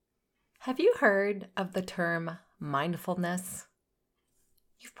Have you heard of the term mindfulness?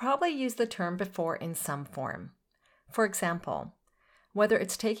 You've probably used the term before in some form. For example, whether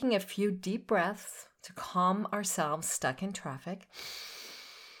it's taking a few deep breaths to calm ourselves stuck in traffic.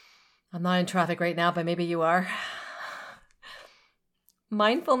 I'm not in traffic right now, but maybe you are.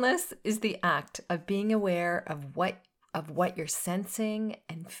 Mindfulness is the act of being aware of what you're sensing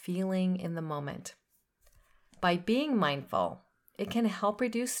and feeling in the moment. By being mindful, it can help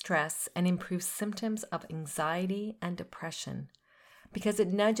reduce stress and improve symptoms of anxiety and depression because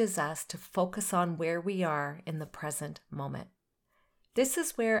it nudges us to focus on where we are in the present moment. This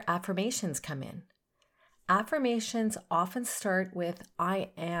is where affirmations come in. Affirmations often start with I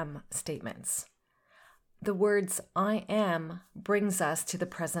am statements. The words I am brings us to the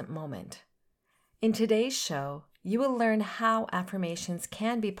present moment. In today's show, you will learn how affirmations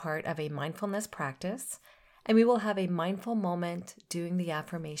can be part of a mindfulness practice, and we will have a mindful moment doing the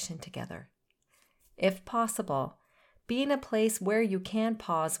affirmation together. If possible, be in a place where you can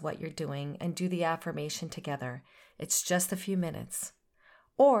pause what you're doing and do the affirmation together. It's just a few minutes.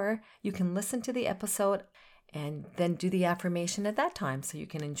 Or you can listen to the episode and then do the affirmation at that time, so you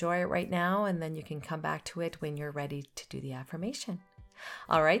can enjoy it right now and then you can come back to it when you're ready to do the affirmation.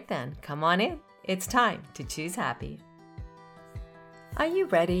 All right then, come on in. It's time to choose happy. Are you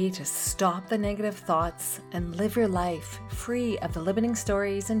ready to stop the negative thoughts and live your life free of the limiting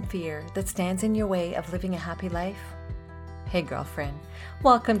stories and fear that stands in your way of living a happy life? Hey girlfriend,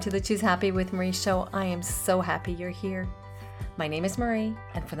 welcome to the Choose Happy with Marie show. I am so happy you're here. My name is Marie,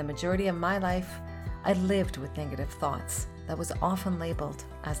 and for the majority of my life, I lived with negative thoughts that was often labeled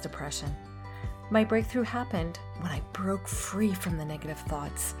as depression. My breakthrough happened when I broke free from the negative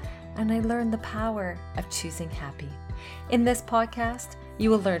thoughts and I learned the power of choosing happy. In this podcast, you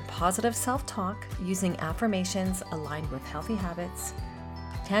will learn positive self-talk using affirmations aligned with healthy habits,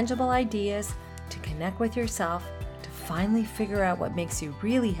 tangible ideas to connect with yourself, to finally figure out what makes you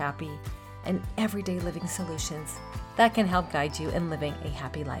really happy, and everyday living solutions that can help guide you in living a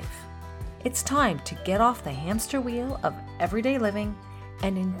happy life. It's time to get off the hamster wheel of everyday living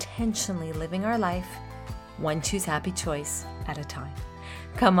and intentionally living our life one choose happy choice at a time.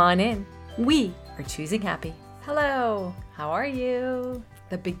 Come on in. We are choosing happy. Hello, how are you?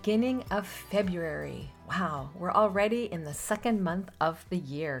 The beginning of February. Wow, we're already in the second month of the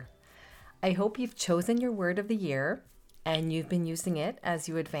year. I hope you've chosen your word of the year and you've been using it as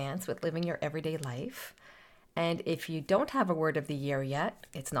you advance with living your everyday life. And if you don't have a word of the year yet,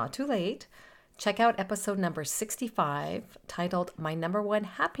 it's not too late. Check out episode number 65, titled My Number One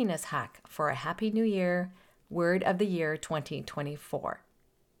Happiness Hack for a Happy New Year, Word of the Year 2024.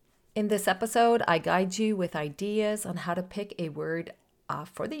 In this episode, I guide you with ideas on how to pick a word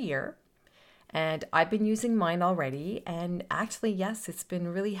for the year. And I've been using mine already. And actually, yes, it's been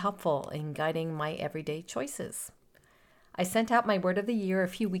really helpful in guiding my everyday choices. I sent out my word of the year a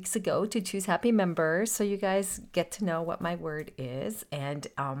few weeks ago to Choose Happy members, so you guys get to know what my word is. And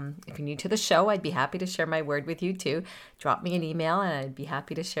if you're new to the show, I'd be happy to share my word with you too. Drop me an email and I'd be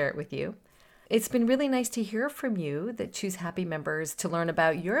happy to share it with you. It's been really nice to hear from you, the Choose Happy members, to learn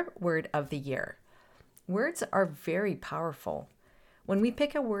about your word of the year. Words are very powerful. When we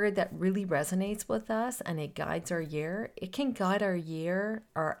pick a word that really resonates with us and it guides our year, it can guide our year,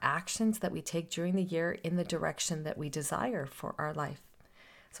 our actions that we take during the year in the direction that we desire for our life.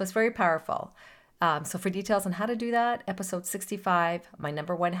 So it's very powerful. So for details on how to do that, episode 65, my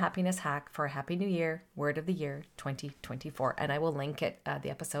number one happiness hack for a happy new year, word of the year 2024. And I will link it, the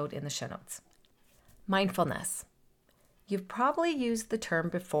episode in the show notes. Mindfulness. You've probably used the term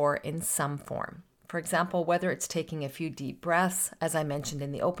before in some form. For example, whether it's taking a few deep breaths, as I mentioned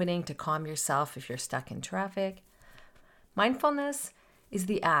in the opening, to calm yourself if you're stuck in traffic. Mindfulness is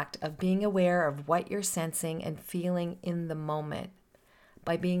the act of being aware of what you're sensing and feeling in the moment.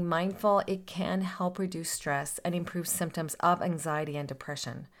 By being mindful, it can help reduce stress and improve symptoms of anxiety and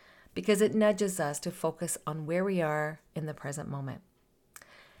depression because it nudges us to focus on where we are in the present moment.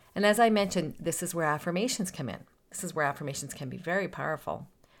 And as I mentioned, this is where affirmations come in. This is where affirmations can be very powerful.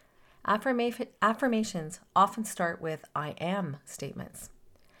 Affirmations often start with I am statements.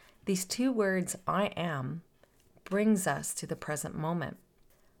 These two words, I am, brings us to the present moment.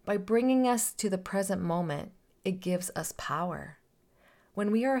 By bringing us to the present moment, it gives us power.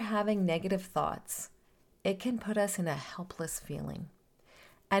 When we are having negative thoughts, it can put us in a helpless feeling.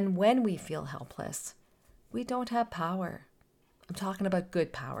 And when we feel helpless, we don't have power. I'm talking about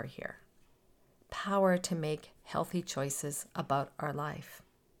good power here. Power to make healthy choices about our life.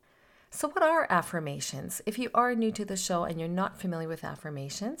 So what are affirmations? If you are new to the show and you're not familiar with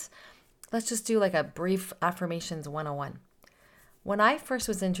affirmations, let's just do like a brief affirmations 101. When I first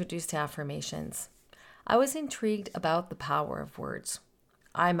was introduced to affirmations, I was intrigued about the power of words.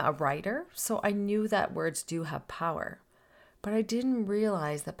 I'm a writer, so I knew that words do have power, but I didn't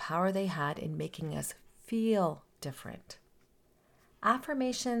realize the power they had in making us feel different.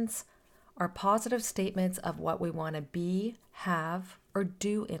 Affirmations are positive statements of what we want to be, have, or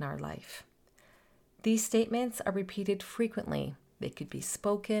do in our life. These statements are repeated frequently. They could be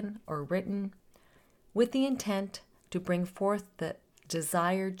spoken or written with the intent to bring forth the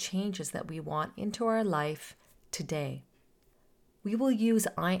desired changes that we want into our life today. We will use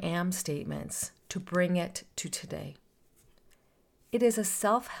I am statements to bring it to today. It is a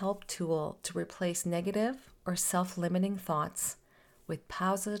self-help tool to replace negative or self-limiting thoughts with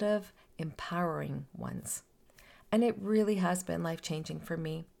positive, empowering ones. And it really has been life-changing for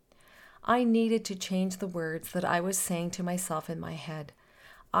me. I needed to change the words that I was saying to myself in my head.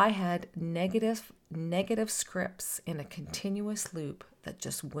 I had negative scripts in a continuous loop that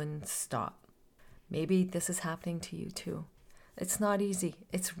just wouldn't stop. Maybe this is happening to you too. It's not easy.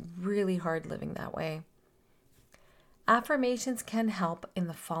 It's really hard living that way. Affirmations can help in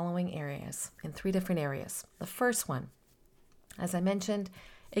the following areas, in 3 different areas. The first one, as I mentioned,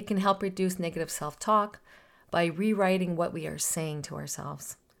 it can help reduce negative self-talk by rewriting what we are saying to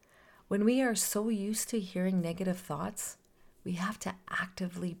ourselves. When we are so used to hearing negative thoughts, we have to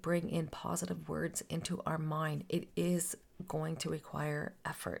actively bring in positive words into our mind. It is going to require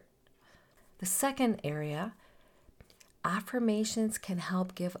effort. The second area, affirmations can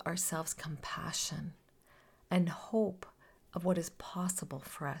help give ourselves compassion and hope of what is possible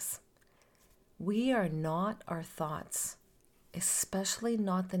for us. We are not our thoughts, especially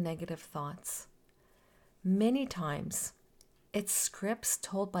not the negative thoughts. Many times, it's scripts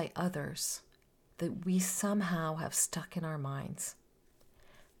told by others that we somehow have stuck in our minds.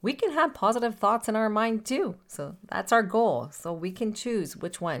 We can have positive thoughts in our mind too. So that's our goal. So we can choose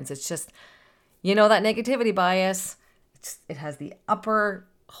which ones. It's just, that negativity bias, it has the upper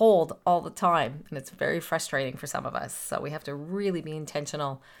hold all the time. And it's very frustrating for some of us. So we have to really be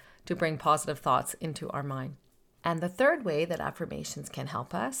intentional to bring positive thoughts into our mind. And the third way that affirmations can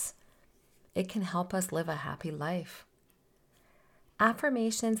help us, it can help us live a happy life.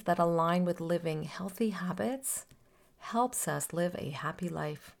 Affirmations that align with living healthy habits helps us live a happy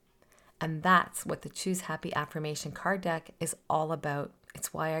life. And that's what the Choose Happy Affirmation card deck is all about.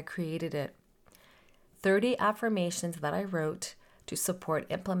 It's why I created it. 30 affirmations that I wrote to support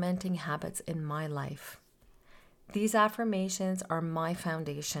implementing habits in my life. These affirmations are my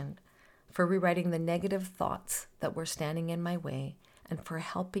foundation for rewriting the negative thoughts that were standing in my way and for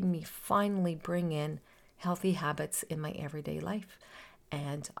helping me finally bring in healthy habits in my everyday life.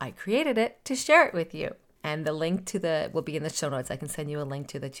 And I created it to share it with you. And the link to will be in the show notes. I can send you a link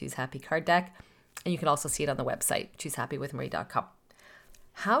to the Choose Happy card deck. And you can also see it on the website, choosehappywithmarie.com.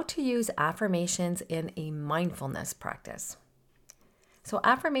 How to use affirmations in a mindfulness practice. So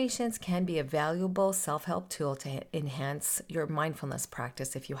affirmations can be a valuable self-help tool to enhance your mindfulness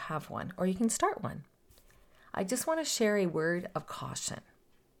practice if you have one, or you can start one. I just want to share a word of caution.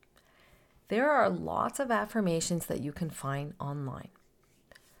 There are lots of affirmations that you can find online.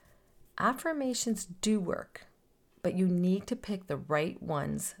 Affirmations do work, but you need to pick the right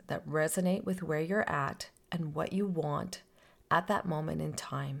ones that resonate with where you're at and what you want at that moment in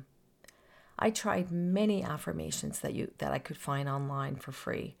time. I tried many affirmations that I could find online for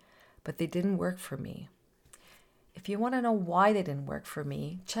free, but they didn't work for me. If you want to know why they didn't work for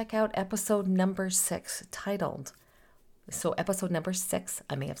me, check out episode number 6 titled, episode number 6,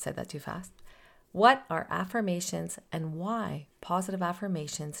 I may have said that too fast, What are affirmations and why positive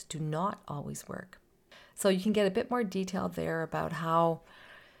affirmations do not always work? So you can get a bit more detail there about how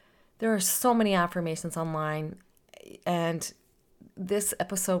there are so many affirmations online, and this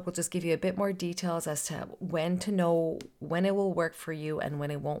episode will just give you a bit more details as to when to know when it will work for you and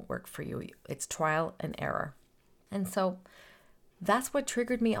when it won't work for you. It's trial and error. And so that's what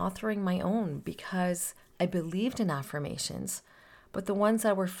triggered me authoring my own, because I believed in affirmations, but the ones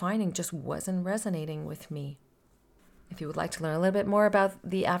I were finding just wasn't resonating with me. If you would like to learn a little bit more about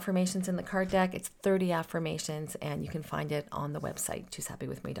the affirmations in the card deck, it's 30 affirmations, and you can find it on the website,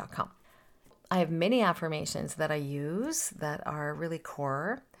 choosehappywithmarie.com. I have many affirmations that I use that are really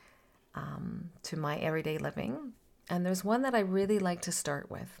core to my everyday living. And there's one that I really like to start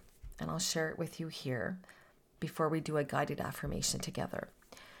with, and I'll share it with you here before we do a guided affirmation together.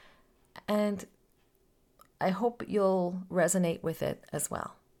 And I hope you'll resonate with it as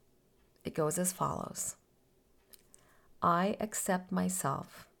well. It goes as follows. I accept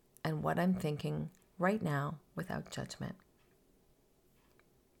myself and what I'm thinking right now without judgment.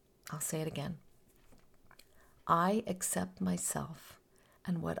 I'll say it again. I accept myself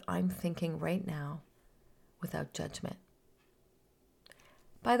and what I'm thinking right now without judgment.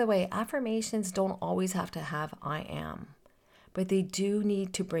 By the way, affirmations don't always have to have I am, but they do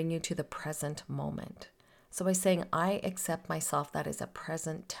need to bring you to the present moment. So by saying I accept myself, that is a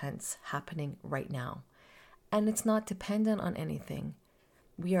present tense happening right now. And it's not dependent on anything.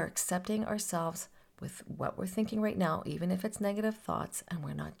 We are accepting ourselves with what we're thinking right now, even if it's negative thoughts, and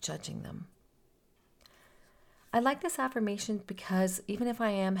we're not judging them. I like this affirmation because even if I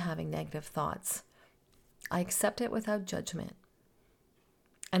am having negative thoughts, I accept it without judgment.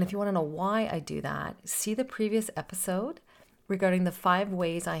 And if you want to know why I do that, see the previous episode regarding the 5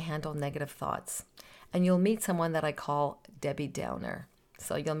 ways I handle negative thoughts. And you'll meet someone that I call Debbie Downer.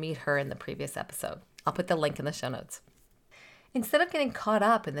 So you'll meet her in the previous episode. I'll put the link in the show notes. Instead of getting caught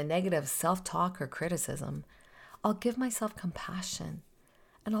up in the negative self-talk or criticism, I'll give myself compassion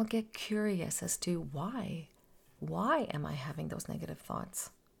and I'll get curious as to why. Why am I having those negative thoughts?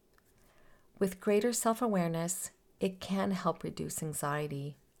 With greater self-awareness, it can help reduce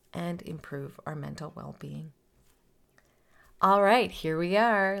anxiety and improve our mental well-being. All right, here we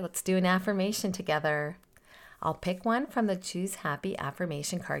are. Let's do an affirmation together. I'll pick one from the Choose Happy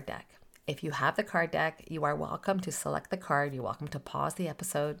Affirmation card deck. If you have the card deck, you are welcome to select the card. You're welcome to pause the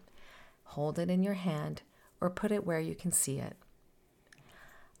episode, hold it in your hand, or put it where you can see it.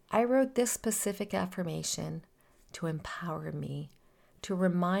 I wrote this specific affirmation to empower me, to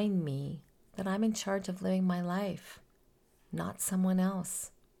remind me that I'm in charge of living my life, not someone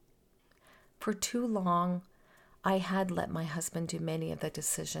else. For too long, I had let my husband do many of the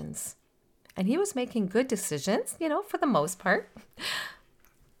decisions. And he was making good decisions, for the most part.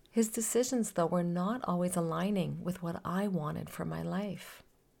 His decisions, though, were not always aligning with what I wanted for my life.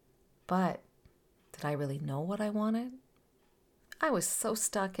 But did I really know what I wanted? I was so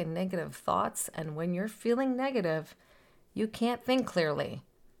stuck in negative thoughts, and when you're feeling negative, you can't think clearly.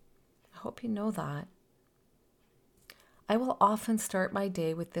 I hope you know that. I will often start my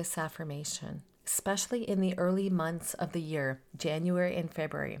day with this affirmation, especially in the early months of the year, January and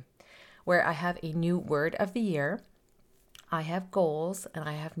February, where I have a new word of the year, I have goals, and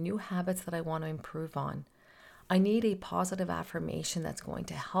I have new habits that I want to improve on. I need a positive affirmation that's going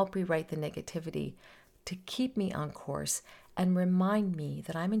to help rewrite the negativity, to keep me on course and remind me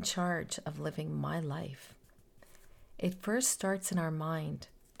that I'm in charge of living my life. It first starts in our mind,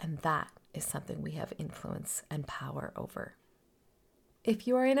 and that is something we have influence and power over. If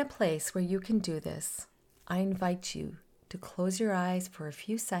you are in a place where you can do this, I invite you to close your eyes for a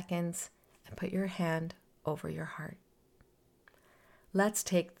few seconds and put your hand over your heart. Let's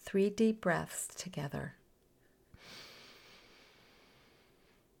take 3 deep breaths together.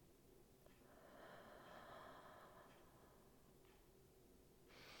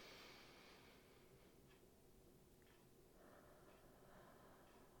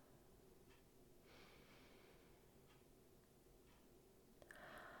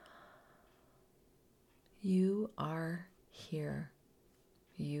 You are here.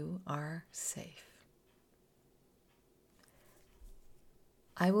 You are safe.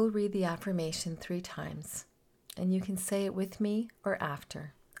 I will read the affirmation 3 times, and you can say it with me or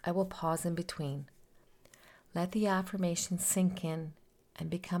after. I will pause in between. Let the affirmation sink in and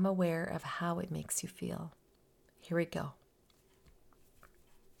become aware of how it makes you feel. Here we go.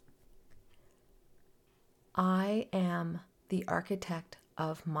 I am the architect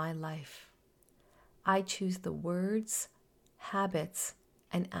of my life. I choose the words, habits,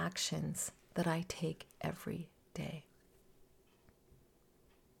 and actions that I take every day.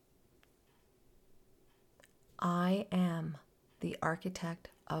 I am the architect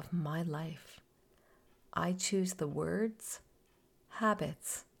of my life. I choose the words,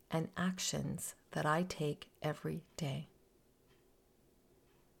 habits, and actions that I take every day.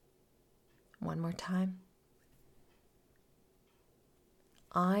 One more time.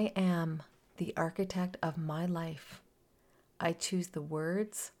 I am the architect of my life. I choose the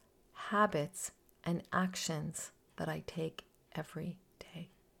words, habits, and actions that I take every day.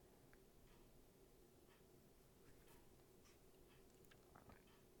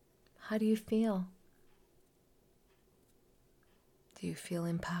 How do you feel? Do you feel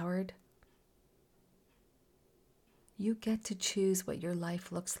empowered? You get to choose what your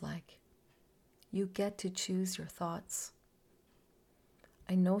life looks like. You get to choose your thoughts.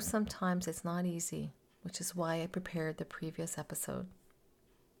 I know sometimes it's not easy, which is why I prepared the previous episode.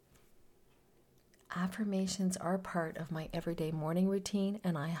 Affirmations are part of my everyday morning routine,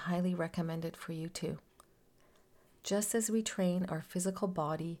 and I highly recommend it for you too. Just as we train our physical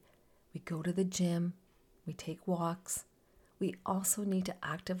body, we go to the gym, we take walks, we also need to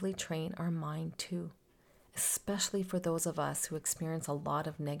actively train our mind too. especially for those of us who experience a lot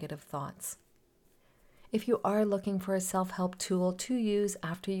of negative thoughts. If you are looking for a self-help tool to use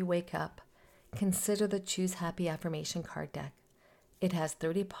after you wake up, consider the Choose Happy Affirmation card deck. It has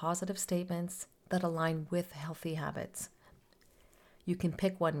 30 positive statements that align with healthy habits. You can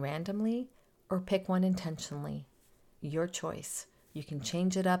pick one randomly or pick one intentionally. Your choice. You can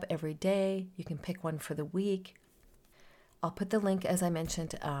change it up every day. You can pick one for the week. I'll put the link, as I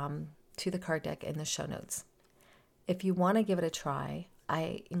mentioned, to the card deck in the show notes. If you want to give it a try,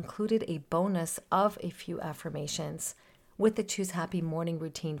 I included a bonus of a few affirmations with the Choose Happy Morning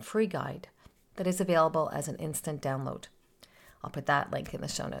Routine free guide that is available as an instant download. I'll put that link in the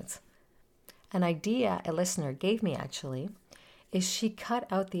show notes. An idea a listener gave me actually is she cut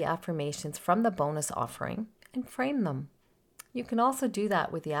out the affirmations from the bonus offering and framed them. You can also do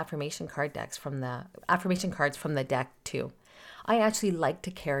that with the affirmation cards from the deck too. I actually like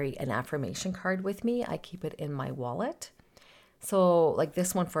to carry an affirmation card with me. I keep it in my wallet. So like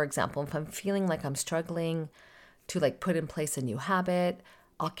this one, for example, if I'm feeling like I'm struggling to put in place a new habit,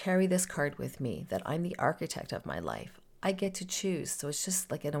 I'll carry this card with me that I'm the architect of my life. I get to choose. So it's just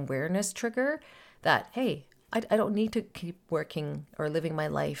like an awareness trigger that, hey, I don't need to keep working or living my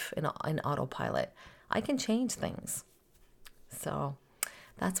life in autopilot. I can change things. So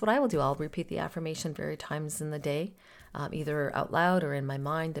that's what I will do. I'll repeat the affirmation various times in the day, either out loud or in my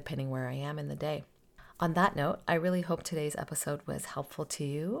mind, depending where I am in the day. On that note, I really hope today's episode was helpful to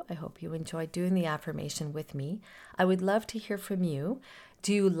you. I hope you enjoyed doing the affirmation with me. I would love to hear from you.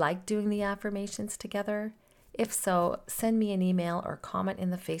 Do you like doing the affirmations together? If so, send me an email or comment in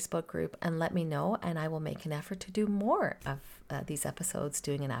the Facebook group and let me know, and I will make an effort to do more of these episodes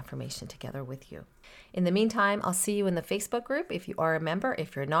doing an affirmation together with you. In the meantime, I'll see you in the Facebook group. If you are a member,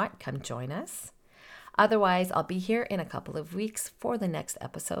 if you're not, come join us. Otherwise, I'll be here in a couple of weeks for the next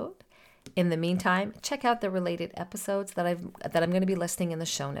episode. In the meantime, check out the related episodes that I'm going to be listing in the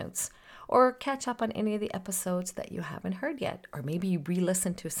show notes, or catch up on any of the episodes that you haven't heard yet, or maybe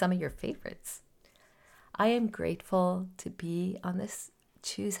re-listen to some of your favorites. I am grateful to be on this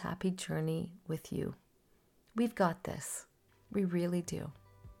Choose Happy journey with you. We've got this. We really do.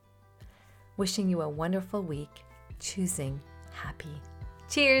 Wishing you a wonderful week, choosing happy.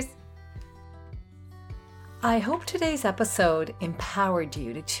 Cheers! I hope today's episode empowered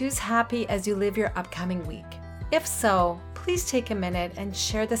you to choose happy as you live your upcoming week. If so, please take a minute and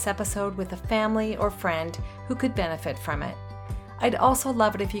share this episode with a family or friend who could benefit from it. I'd also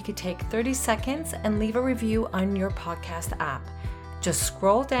love it if you could take 30 seconds and leave a review on your podcast app. Just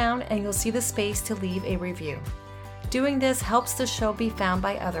scroll down and you'll see the space to leave a review. Doing this helps the show be found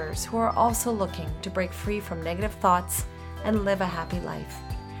by others who are also looking to break free from negative thoughts and live a happy life.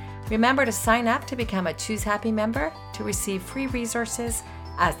 Remember to sign up to become a Choose Happy member to receive free resources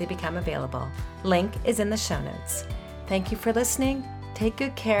as they become available. Link is in the show notes. Thank you for listening. Take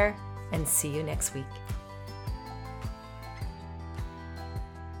good care and see you next week.